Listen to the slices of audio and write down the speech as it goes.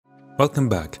Welcome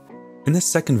back. In this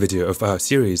second video of our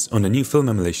series on the new film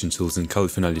emulation tools in Color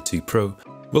Finale 2 Pro,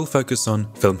 we'll focus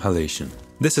on film halation.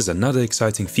 This is another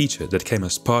exciting feature that came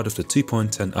as part of the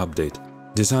 2.10 update,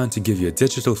 designed to give you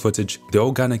digital footage, the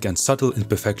organic and subtle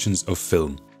imperfections of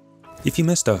film. If you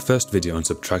missed our first video on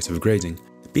subtractive grading,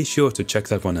 be sure to check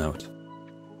that one out.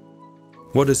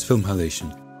 What is film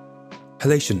halation?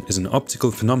 Halation is an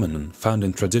optical phenomenon found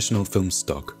in traditional film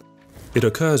stock. It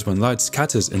occurs when light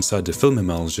scatters inside the film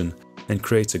emulsion and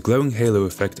creates a glowing halo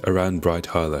effect around bright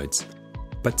highlights,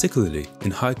 particularly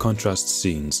in high contrast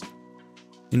scenes.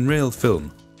 In real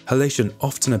film, halation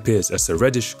often appears as a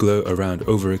reddish glow around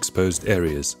overexposed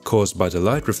areas caused by the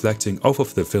light reflecting off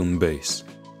of the film base.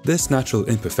 This natural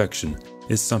imperfection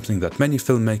is something that many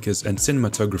filmmakers and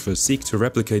cinematographers seek to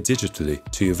replicate digitally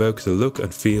to evoke the look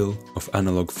and feel of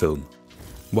analog film.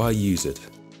 Why use it?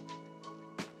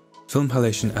 Film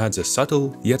halation adds a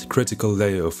subtle yet critical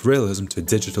layer of realism to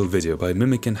digital video by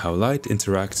mimicking how light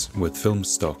interacts with film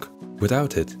stock.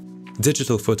 Without it,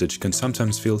 digital footage can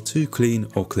sometimes feel too clean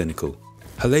or clinical.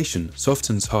 Halation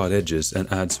softens hard edges and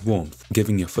adds warmth,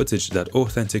 giving your footage that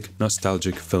authentic,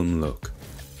 nostalgic film look.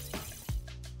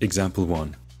 Example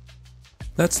 1.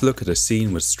 Let's look at a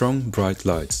scene with strong, bright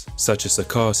lights, such as a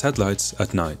car's headlights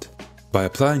at night. By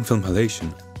applying film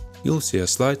halation, you'll see a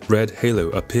slight red halo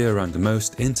appear around the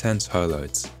most intense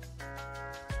highlights.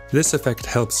 This effect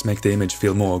helps make the image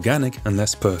feel more organic and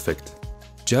less perfect,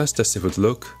 just as it would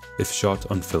look if shot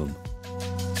on film.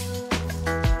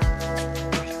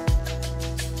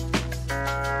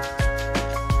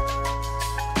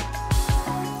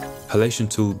 Halation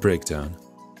tool breakdown.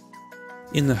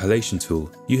 In the halation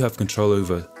tool, you have control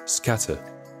over scatter.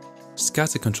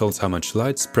 Scatter controls how much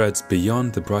light spreads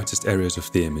beyond the brightest areas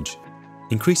of the image.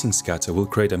 Increasing scatter will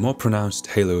create a more pronounced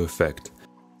halo effect,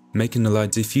 making the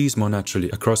light diffuse more naturally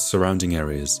across surrounding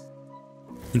areas.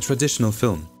 In traditional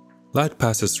film, light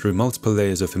passes through multiple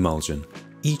layers of emulsion,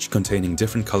 each containing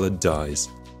different colored dyes.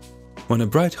 When a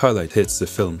bright highlight hits the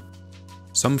film,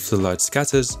 some of the light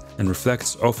scatters and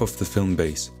reflects off of the film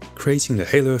base, creating the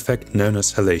halo effect known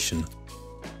as halation.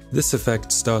 This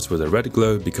effect starts with a red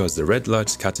glow because the red light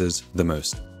scatters the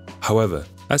most. However,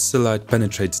 as the light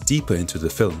penetrates deeper into the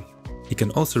film, it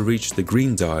can also reach the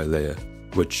green dye layer,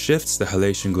 which shifts the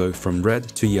halation glow from red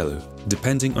to yellow,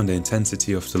 depending on the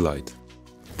intensity of the light.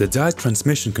 The dye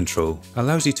transmission control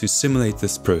allows you to simulate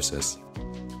this process.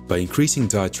 By increasing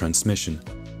dye transmission,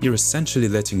 you're essentially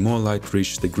letting more light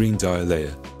reach the green dye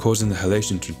layer, causing the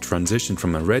halation to transition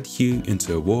from a red hue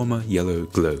into a warmer yellow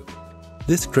glow.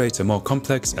 This creates a more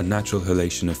complex and natural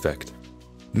halation effect,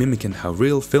 mimicking how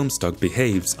real film stock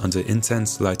behaves under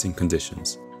intense lighting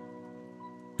conditions.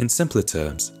 In simpler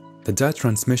terms, the dye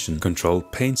transmission control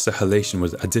paints the halation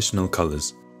with additional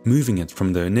colors, moving it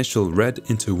from the initial red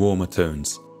into warmer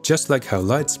tones, just like how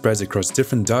light spreads across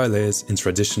different dye layers in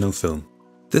traditional film.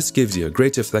 This gives you a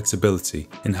greater flexibility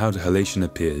in how the halation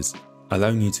appears,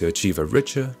 allowing you to achieve a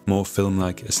richer, more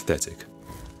film-like aesthetic.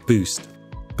 Boost.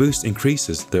 Boost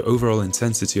increases the overall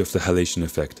intensity of the halation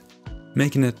effect,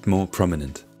 making it more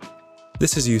prominent.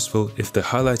 This is useful if the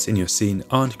highlights in your scene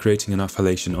aren't creating enough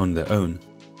halation on their own,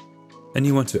 and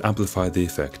you want to amplify the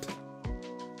effect.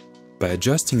 By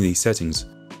adjusting these settings,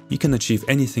 you can achieve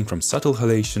anything from subtle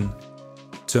halation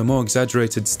to a more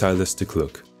exaggerated stylistic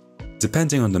look,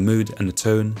 depending on the mood and the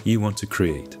tone you want to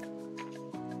create.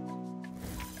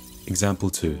 Example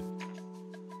 2.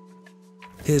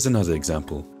 Here's another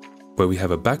example, where we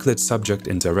have a backlit subject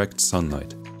in direct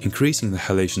sunlight. Increasing the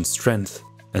halation strength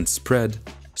and spread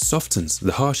softens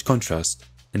the harsh contrast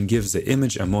and gives the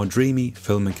image a more dreamy,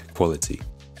 filmic quality.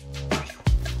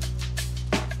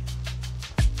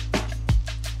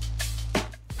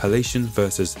 Halation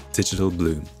versus digital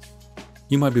bloom.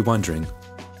 You might be wondering,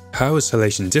 how is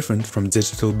halation different from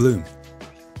digital bloom?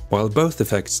 While both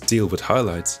effects deal with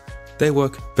highlights, they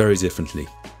work very differently.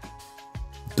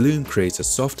 Bloom creates a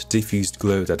soft, diffused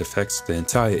glow that affects the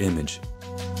entire image.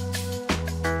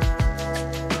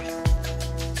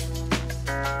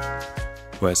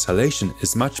 Whereas halation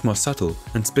is much more subtle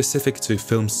and specific to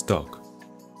film stock,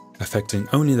 affecting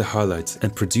only the highlights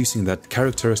and producing that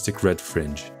characteristic red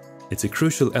fringe. It's a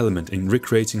crucial element in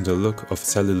recreating the look of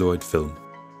celluloid film.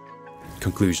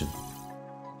 Conclusion.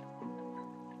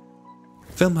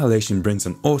 Film halation brings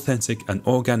an authentic and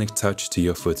organic touch to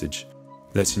your footage,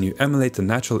 letting you emulate the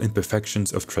natural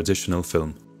imperfections of traditional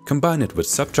film. Combine it with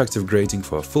subtractive grading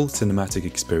for a full cinematic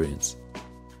experience.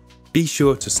 Be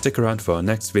sure to stick around for our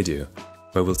next video,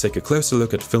 where we'll take a closer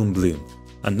look at film bloom,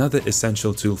 another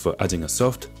essential tool for adding a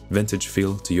soft, vintage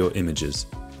feel to your images.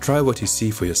 Try what you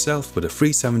see for yourself with a free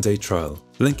 7-day trial,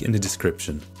 link in the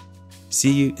description.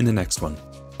 See you in the next one.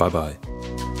 Bye bye.